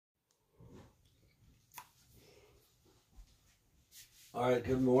Alright,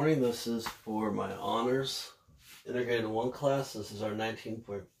 good morning. This is for my honors integrated 1 class. This is our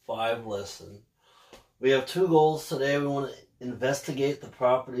 19.5 lesson. We have 2 goals today. We want to investigate the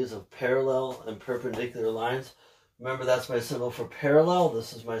properties of parallel and perpendicular lines. Remember, that's my symbol for parallel.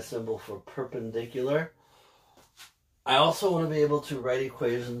 This is my symbol for perpendicular. I also want to be able to write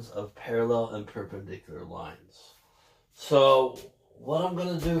equations of parallel and perpendicular lines. So what I'm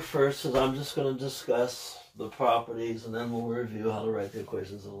going to do first is I'm just going to discuss the properties, and then we'll review how to write the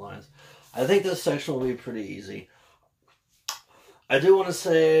equations of the lines. I think this section will be pretty easy. I do want to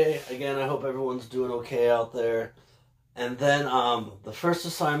say, again, I hope everyone's doing okay out there. And then the first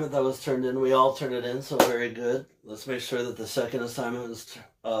assignment that was turned in, we all turned it in, so very good. Let's make sure that the second assignment is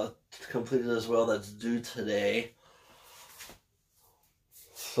completed as well. That's due today.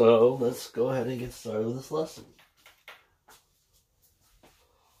 So let's go ahead and get started with this lesson.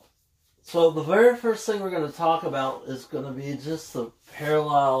 So the very first thing we're going to talk about is going to be just the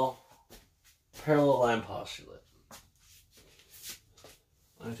parallel line postulate.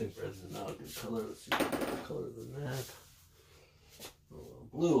 I think red's not a good color. Let's see what better color than that.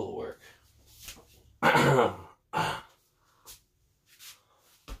 Blue will work.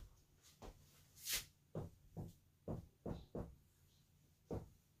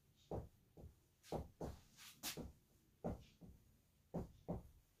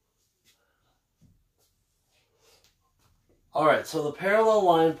 Alright, so the parallel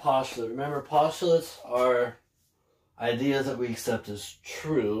line postulate. Remember, postulates are ideas that we accept as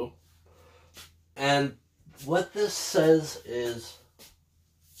true. And what this says is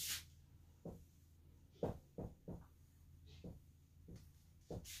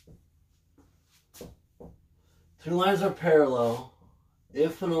two lines are parallel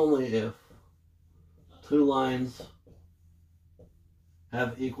if and only if two lines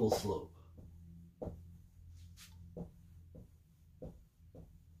have equal slope.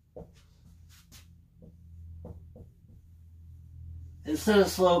 Instead of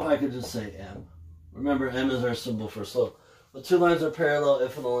slope, I could just say m. Remember, m is our symbol for slope. The two lines are parallel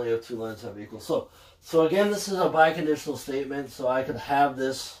if and only if two lines have equal slope. So again, this is a biconditional statement, so I could have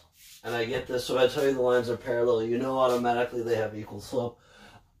this, and I get this. So I tell you the lines are parallel, you know automatically they have equal slope.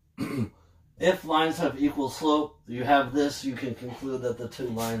 If lines have equal slope, you have this, you can conclude that the two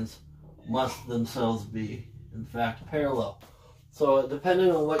lines must themselves be, in fact, parallel. So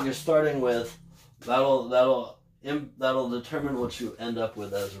depending on what you're starting with, that'll determine what you end up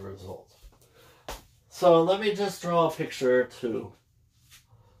with as a result. So let me just draw a picture to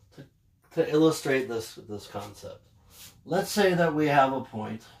illustrate this concept. Let's say that we have a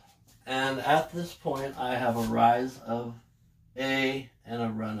point, and at this point I have a rise of A and a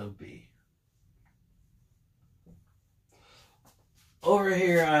run of B. Over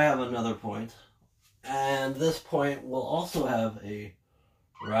here I have another point, and this point will also have a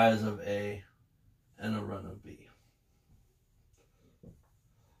rise of A and a run of B.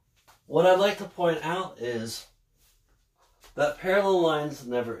 What I'd like to point out is that parallel lines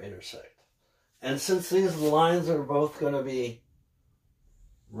never intersect. And since these lines are both going to be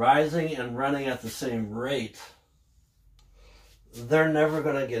rising and running at the same rate, they're never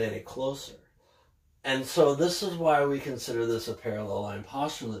going to get any closer. And so this is why we consider this a parallel line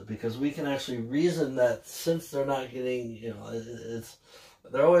postulate, because we can actually reason that since they're not getting,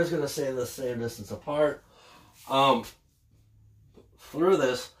 they're always going to stay the same distance apart. Through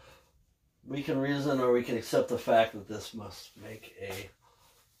this, we can reason, or we can accept the fact that this must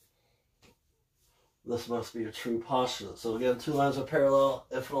be a true postulate. So again, two lines are parallel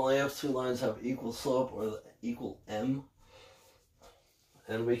if and only if two lines have equal slope or equal m.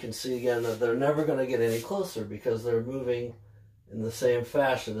 And we can see again that they're never going to get any closer because they're moving in the same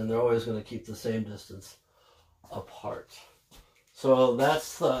fashion, and they're always going to keep the same distance apart. So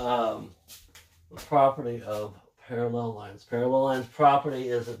that's the property of parallel lines. Parallel lines' property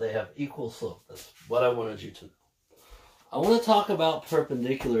is that they have equal slope. That's what I wanted you to know. I want to talk about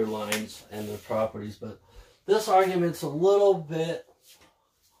perpendicular lines and their properties, but this argument's a little bit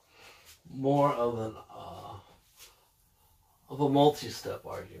more of a multi-step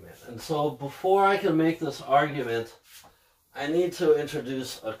argument. And so before I can make this argument, I need to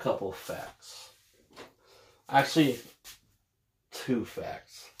introduce a couple facts. Actually, 2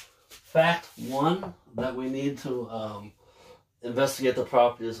 facts. Fact 1, that we need to investigate the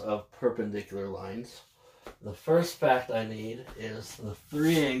properties of perpendicular lines. The first fact I need is the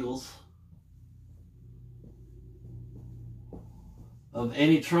 3 angles of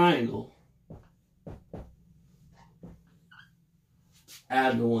any triangle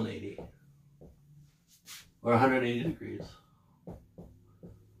add to 180, or 180 degrees.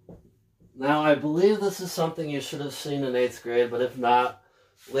 Now, I believe this is something you should have seen in 8th grade, but if not,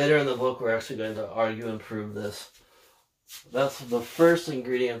 later in the book we're actually going to argue and prove this. That's the first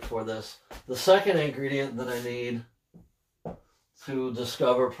ingredient for this. The second ingredient that I need to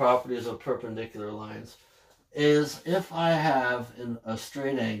discover properties of perpendicular lines is if I have a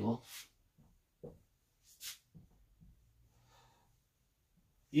straight angle.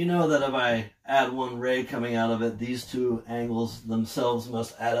 You know that if I add one ray coming out of it, these two angles themselves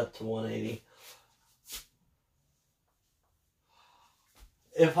must add up to 180.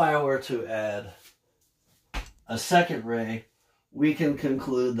 If I were to add a second ray, we can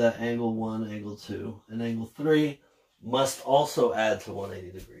conclude that angle 1, angle 2, and angle 3 must also add to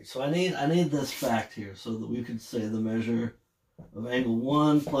 180 degrees. So I need this fact here so that we could say the measure of angle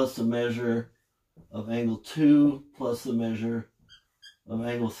 1 plus the measure of angle 2 plus the measure of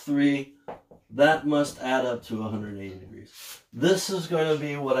angle 3, that must add up to 180 degrees. This is going to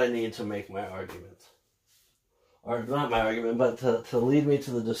be what I need to make my argument. Or not my argument, but to lead me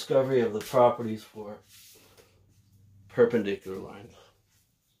to the discovery of the properties for perpendicular lines.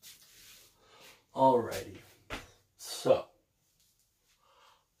 Alrighty. So,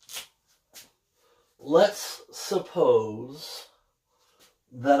 let's suppose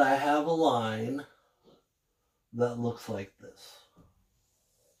that I have a line that looks like this.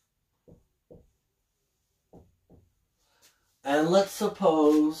 And let's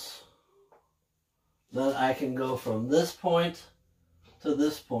suppose that I can go from this point to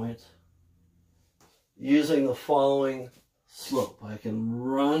this point using the following slope. I can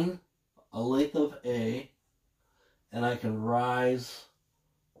run a length of A, and I can rise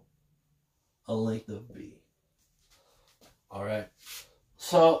a length of B. Alright,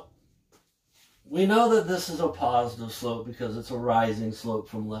 so we know that this is a positive slope because it's a rising slope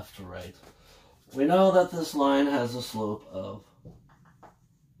from left to right. We know that this line has a slope of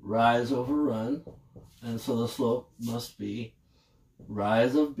rise over run, and so the slope must be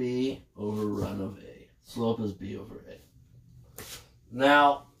rise of B over run of A. Slope is B over A.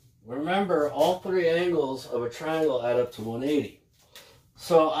 Now, remember, all three angles of a triangle add up to 180.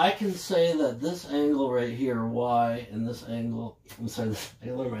 So I can say that this angle right here, Y, and this angle, I'm sorry,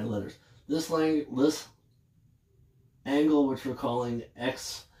 I learned my letters. This angle, which we're calling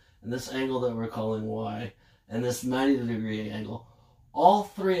X, and this angle that we're calling Y, and this 90-degree angle, all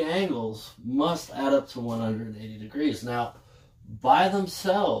three angles must add up to 180 degrees. Now, by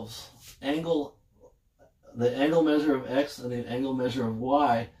themselves, the angle measure of X and the angle measure of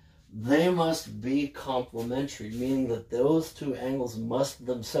Y, they must be complementary, meaning that those two angles must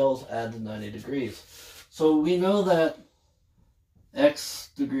themselves add to 90 degrees. So we know that X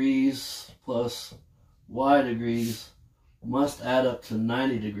degrees plus Y degrees must add up to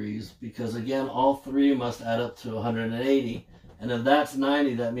 90 degrees because, again, all three must add up to 180. And if that's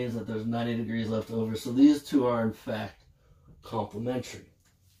 90, that means that there's 90 degrees left over. So these two are, in fact, complementary.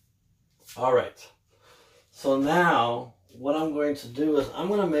 All right. So now what I'm going to do is I'm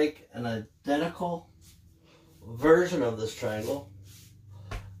going to make an identical version of this triangle.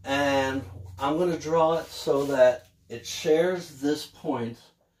 And I'm going to draw it so that it shares this point.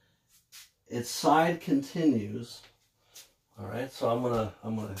 Its side continues. All right, so I'm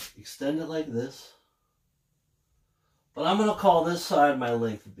gonna extend it like this, but I'm gonna call this side my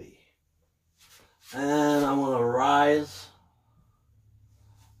length B, and I'm gonna rise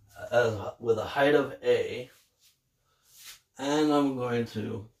with a height of A, and I'm going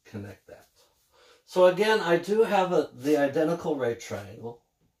to connect that. So again, I do have the identical right triangle.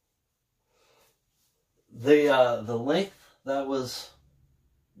 The length that was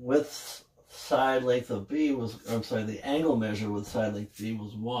with side length of B was, I'm sorry, the angle measure with side length B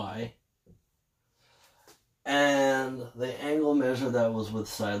was Y. And the angle measure that was with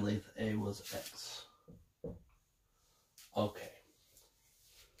side length A was X. Okay.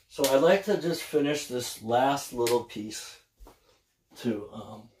 So I'd like to just finish this last little piece to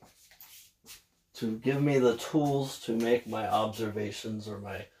give me the tools to make my observations or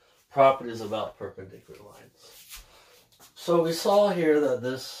my properties about perpendicular lines. So we saw here that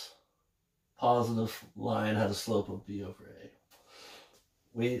this positive line had a slope of B over A.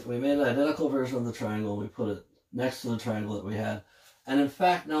 We made an identical version of the triangle. We put it next to the triangle that we had. And in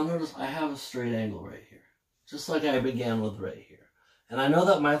fact, now notice I have a straight angle right here, just like I began with right here. And I know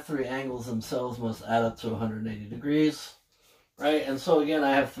that my three angles themselves must add up to 180 degrees, right? And so again,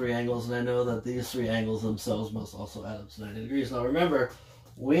 I have three angles, and I know that these three angles themselves must also add up to 90 degrees. Now remember,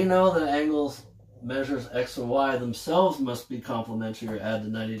 we know that angles measures X and Y themselves must be complementary or add to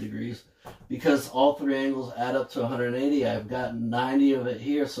 90 degrees. Because all three angles add up to 180, I've got 90 of it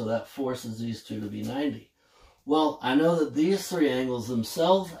here, so that forces these two to be 90. Well, I know that these three angles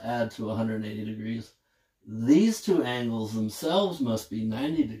themselves add to 180 degrees. These two angles themselves must be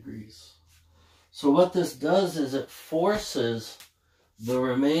 90 degrees. So what this does is it forces the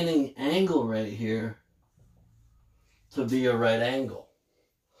remaining angle right here to be a right angle.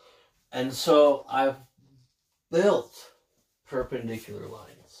 And so I've built perpendicular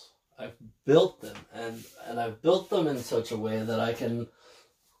lines. I've built them, and I've built them in such a way that I can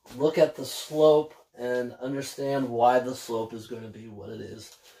look at the slope and understand why the slope is going to be what it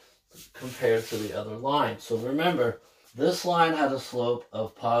is compared to the other line. So remember, this line had a slope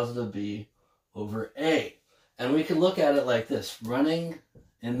of positive b over a. And we can look at it like this. Running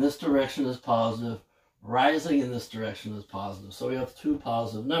in this direction is positive. Rising in this direction is positive. So we have two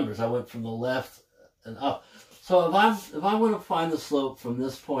positive numbers. I went from the left and up. So if I want to find the slope from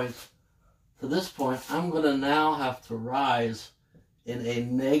this point to this point, I'm going to now have to rise in a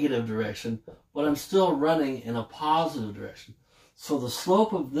negative direction, but I'm still running in a positive direction. So the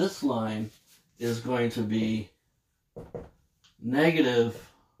slope of this line is going to be negative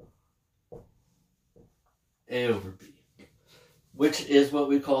a over b, which is what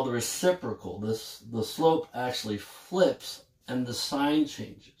we call the reciprocal. The slope actually flips and the sign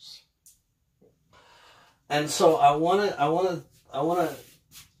changes. And so I want to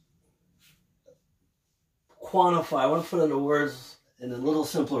quantify, I want to put into words in a little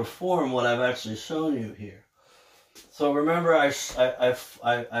simpler form what I've actually shown you here. So remember, I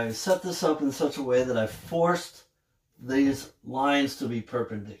set this up in such a way that I forced these lines to be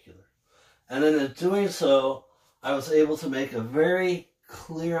perpendicular. And in doing so, I was able to make a very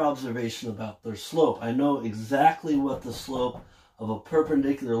clear observation about their slope. I know exactly what the slope of a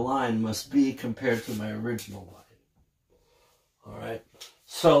perpendicular line must be compared to my original line. All right.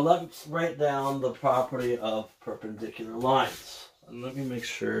 So let's write down the property of perpendicular lines. And let me make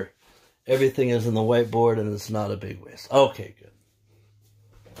sure everything is in the whiteboard and it's not a big waste. Okay, good.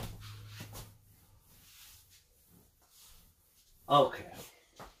 Okay.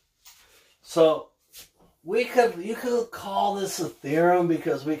 So you could call this a theorem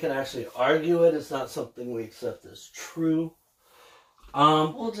because we can actually argue it. It's not something we accept as true.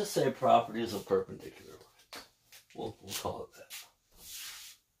 We'll just say properties of perpendicular lines. We'll call it that.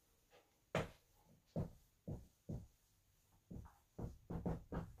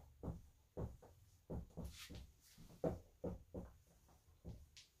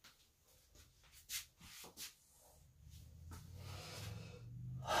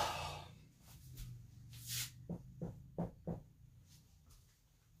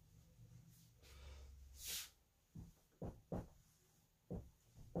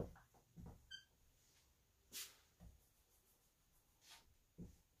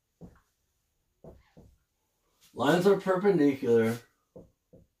 Lines are perpendicular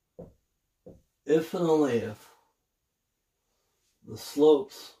if and only if the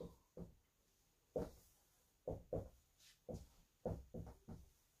slopes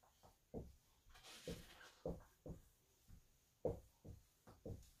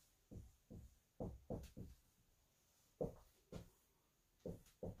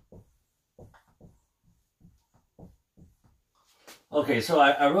Okay, so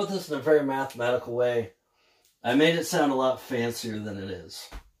I wrote this in a very mathematical way. I made it sound a lot fancier than it is.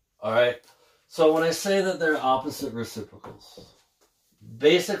 All right? So when I say that they're opposite reciprocals,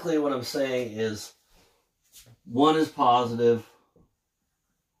 basically what I'm saying is one is positive,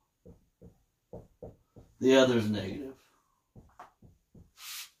 the other is negative.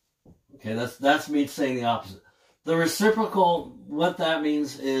 Okay, that's me saying the opposite. The reciprocal, what that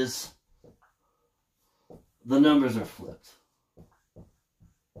means is the numbers are flipped.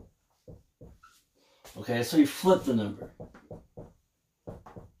 Okay, so you flip the number.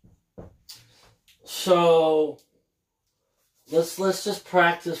 So let's just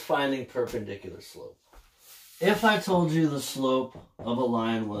practice finding perpendicular slope. If I told you the slope of a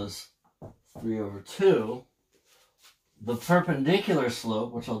line was 3 over 2, the perpendicular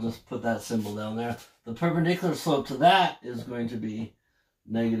slope, which I'll just put that symbol down there, the perpendicular slope to that is going to be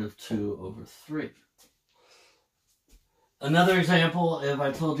negative 2 over 3. Another example, if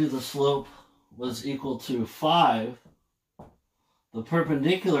I told you the slope was equal to 5, the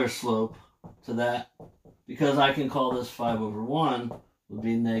perpendicular slope to that, because I can call this 5 over 1, would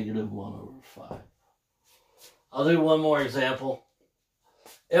be negative 1 over 5. I'll do one more example.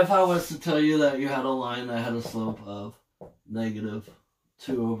 If I was to tell you that you had a line that had a slope of negative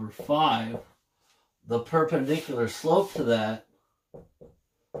 2 over 5, the perpendicular slope to that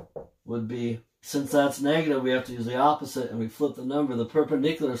would be, since that's negative, we have to use the opposite, and we flip the number. The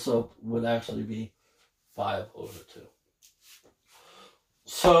perpendicular slope would actually be 5 over 2.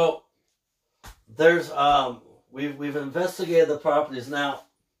 So there's we've investigated the properties. Now,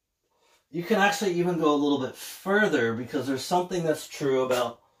 you can actually even go a little bit further because there's something that's true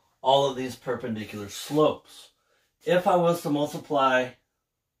about all of these perpendicular slopes. If I was to multiply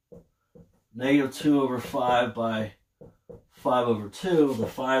 -2/5 by 5/2, the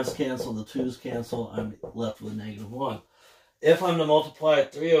 5's cancel, the 2's cancel, I'm left with -1. If I'm to multiply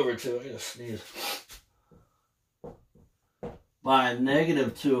 3/2, I gotta sneeze, by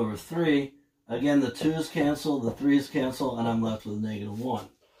 -2/3, again the 2's cancel, the 3's cancel, and I'm left with -1.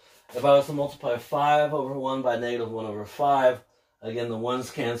 If I was to multiply 5/1 by -1/5, again the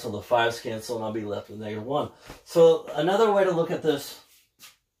 1's cancel, the 5's cancel, and I'll be left with -1. So another way to look at this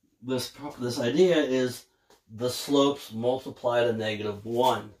idea is the slopes multiply to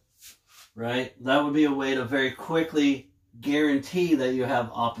 -1, right? That would be a way to very quickly guarantee that you have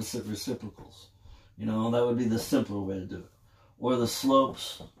opposite reciprocals. You know, that would be the simpler way to do it. Or the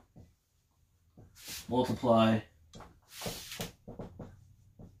slopes multiply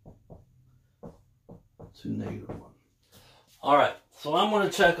to -1. All right, so I'm going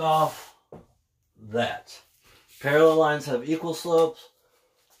to check off that. Parallel lines have equal slopes.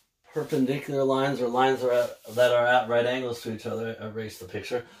 Perpendicular lines, or lines that are at right angles to each other, erase the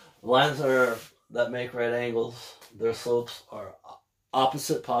picture. Lines that make right angles, their slopes are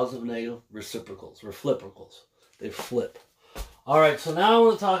opposite, positive, negative, reciprocals, refliprocals. They flip. All right, so now I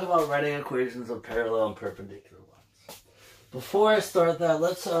want to talk about writing equations of parallel and perpendicular lines. Before I start that,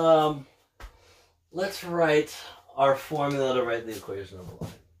 let's write our formula to write the equation of a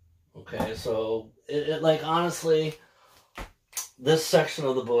line. Okay, so like honestly, this section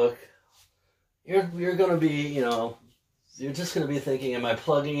of the book, you're going to be, you know, you're just going to be thinking, am I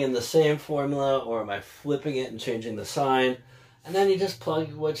plugging in the same formula or am I flipping it and changing the sign? And then you just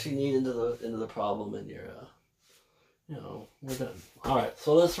plug what you need into the problem and you're, you know, we're done. All right,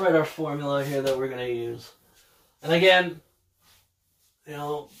 so let's write our formula here that we're going to use. And again, you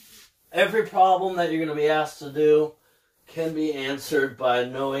know, every problem that you're going to be asked to do can be answered by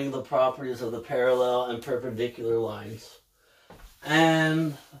knowing the properties of the parallel and perpendicular lines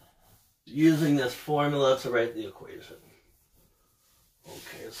and using this formula to write the equation.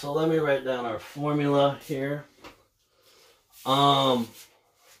 Okay, so let me write down our formula here. So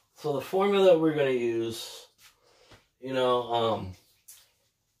the formula that we're going to use, you know,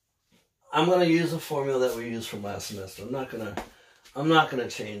 I'm going to use the formula that we used from last semester. I'm not gonna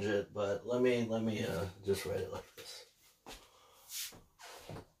change it, but let me just write it like this.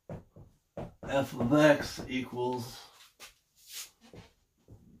 F of x equals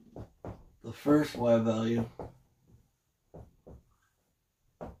the first y value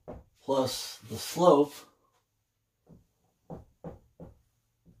plus the slope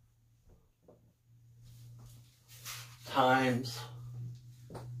times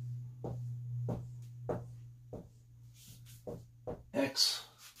x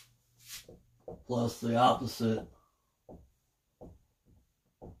plus the opposite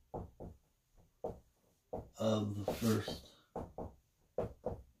of the first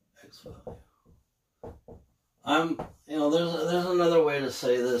x value. You know, there's another way to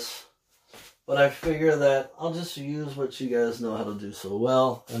say this, but I figure that I'll just use what you guys know how to do so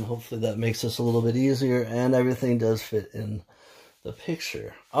well, and hopefully that makes this a little bit easier, and everything does fit in the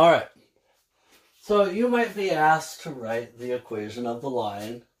picture. All right. So you might be asked to write the equation of the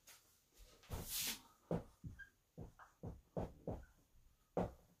line.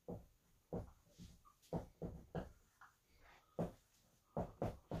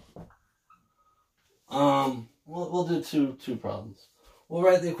 We'll do two problems. We'll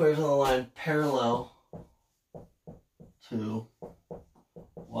write the equation of the line parallel to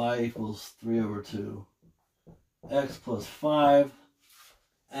y equals 3/2 x plus 5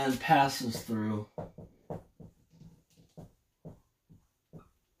 and passes through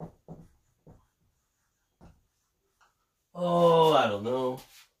I don't know,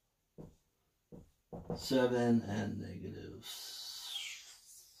 7 and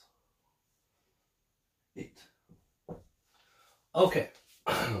 -8. Okay.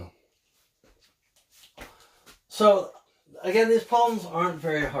 So again, these problems aren't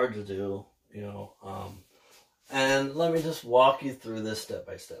very hard to do, you know, and let me just walk you through this step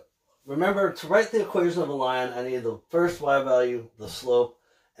by step. Remember, to write the equation of a line, I need the first y value, the slope,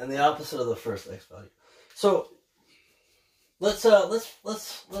 and the opposite of the first x value. So let's fill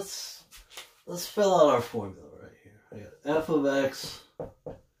out our formula right here. I got f of x,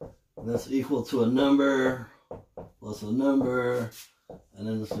 and that's equal to a number plus a number, and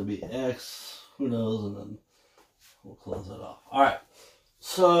then it's going to be x, who knows, and then we'll close it off. All right,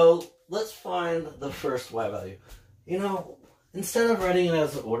 so let's find the first y value. You know, instead of writing it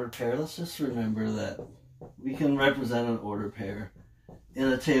as an ordered pair, let's just remember that we can represent an ordered pair in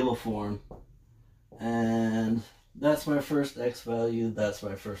a table form. And that's my first x value, that's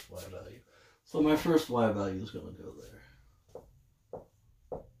my first y value. So my first y value is going to go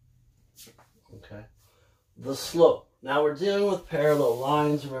there. Okay. The slope. Now we're dealing with parallel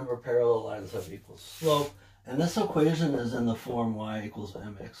lines. Remember, parallel lines have equal slope. And this equation is in the form y equals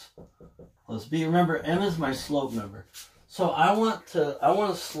mx plus b. Remember, m is my slope number. So I want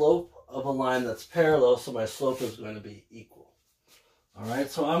a slope of a line that's parallel, so my slope is going to be equal. All right,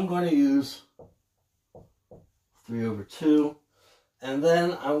 so I'm going to use 3 over 2, and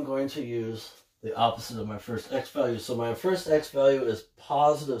then I'm going to use the opposite of my first x value. So my first x value is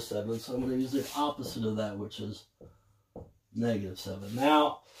positive 7, so I'm going to use the opposite of that, which is negative 7.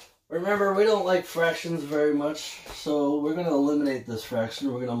 Now, remember, we don't like fractions very much, so we're going to eliminate this fraction.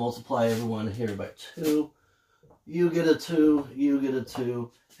 We're going to multiply everyone here by 2. You get a 2, you get a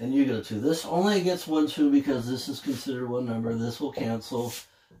 2, and you get a 2. This only gets 1 2 because this is considered one number. This will cancel.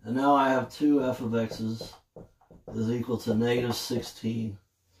 And now I have 2 f of x's is equal to negative 16.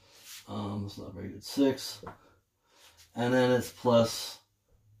 It's not very good. 6. And then it's plus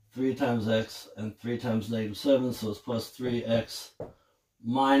 3 times x and 3 times negative 7. So it's plus 3x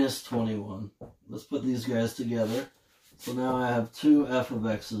minus 21. Let's put these guys together. So now I have 2 f of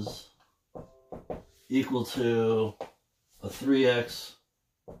x's equal to a 3x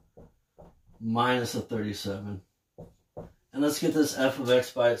minus a 37. And let's get this f of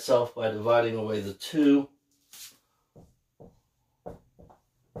x by itself by dividing away the 2.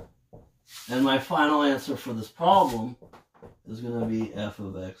 And my final answer for this problem is going to be f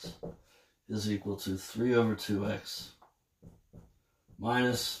of x is equal to 3 over 2x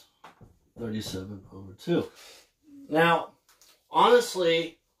minus 37 over 2. Now,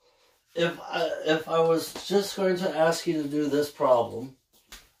 honestly, if I was just going to ask you to do this problem,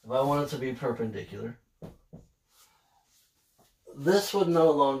 if I want it to be perpendicular, this would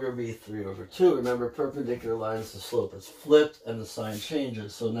no longer be 3 over 2. Remember, perpendicular lines, the slope is flipped and the sign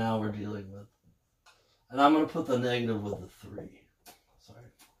changes. So now we're dealing with, and I'm going to put the negative with the 3.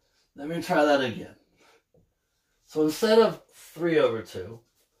 Sorry. Let me try that again. So instead of 3 over 2,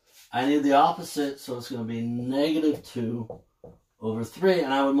 I need the opposite, so it's going to be negative 2 over 3,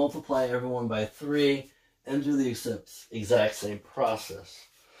 and I would multiply everyone by 3 and do the exact same process.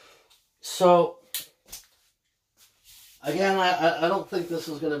 So, again, I don't think this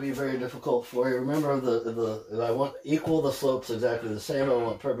is going to be very difficult for you. Remember, if I want equal, the slope's exactly the same. I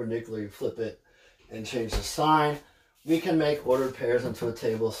want perpendicular, you flip it and change the sign. We can make ordered pairs into a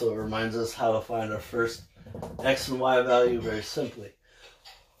table, so it reminds us how to find our first x and y value very simply.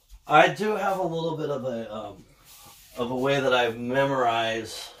 I do have a little bit of a way that I've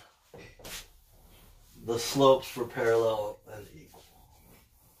memorized the slopes for parallel and equal.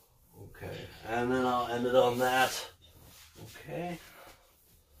 Okay, and then I'll end it on that. Okay,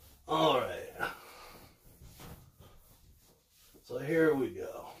 all right. So here we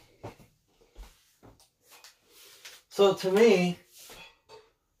go. So to me,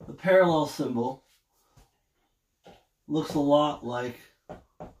 the parallel symbol looks a lot like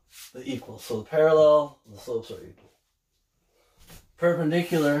the equal. So the parallel, the slopes are equal.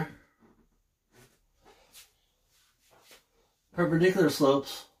 Perpendicular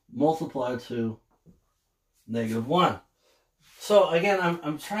slopes multiply to negative 1. So again,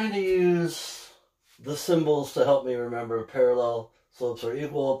 I'm trying to use the symbols to help me remember parallel slopes are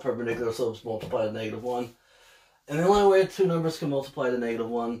equal, perpendicular slopes multiply to negative 1. And the only way two numbers can multiply to negative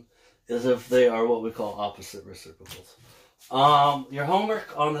 1 is if they are what we call opposite reciprocals. Your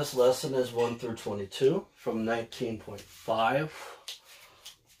homework on this lesson is 1 through 22 from 19.5.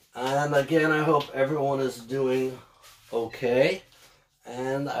 And again, I hope everyone is doing okay.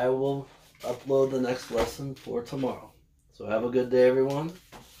 And I will upload the next lesson for tomorrow. So have a good day, everyone.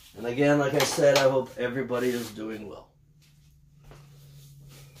 And again, like I said, I hope everybody is doing well.